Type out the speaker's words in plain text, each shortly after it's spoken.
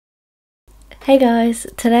Hey guys,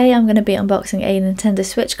 today I'm going to be unboxing a Nintendo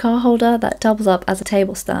Switch car holder that doubles up as a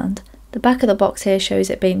table stand. The back of the box here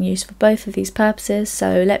shows it being used for both of these purposes,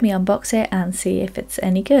 so let me unbox it and see if it's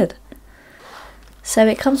any good. So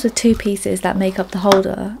it comes with two pieces that make up the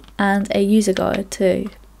holder and a user guide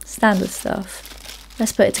too. Standard stuff.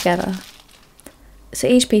 Let's put it together. So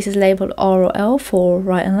each piece is labelled R or L for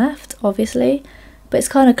right and left, obviously, but it's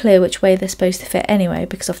kind of clear which way they're supposed to fit anyway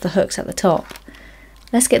because of the hooks at the top.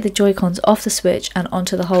 Let's get the Joy-Cons off the Switch and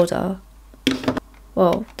onto the holder.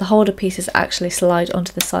 Well, the holder pieces actually slide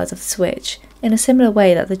onto the sides of the Switch in a similar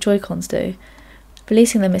way that the Joy-Cons do.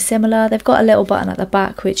 Releasing them is similar. They've got a little button at the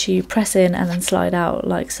back which you press in and then slide out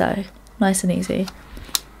like so. Nice and easy.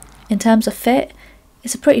 In terms of fit,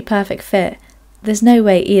 it's a pretty perfect fit. There's no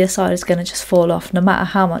way either side is going to just fall off no matter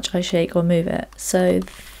how much I shake or move it. So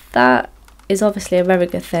that is obviously a very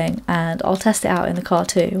good thing, and I'll test it out in the car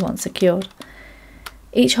too once secured.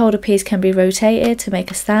 Each holder piece can be rotated to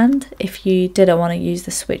make a stand if you didn't want to use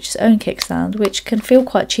the Switch's own kickstand, which can feel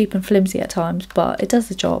quite cheap and flimsy at times, but it does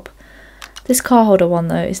the job. This car holder one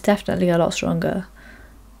though is definitely a lot stronger.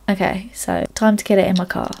 Okay, so time to get it in my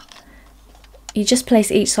car. You just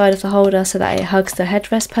place each side of the holder so that it hugs the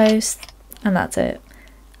headrest post, and that's it.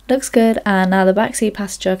 Looks good, and now the backseat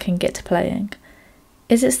passenger can get to playing.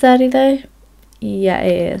 Is it sturdy though? Yeah,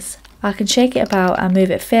 it is. I can shake it about and move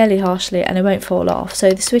it fairly harshly and it won't fall off,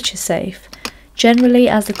 so the Switch is safe. Generally,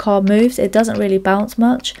 as the car moves, it doesn't really bounce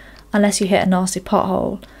much unless you hit a nasty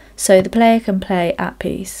pothole, so the player can play at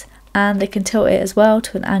peace. And they can tilt it as well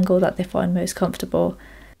to an angle that they find most comfortable.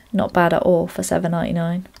 Not bad at all for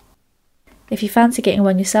 $7.99. If you fancy getting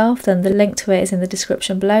one yourself, then the link to it is in the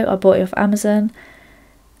description below. I bought it off Amazon.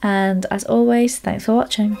 And as always, thanks for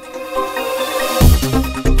watching.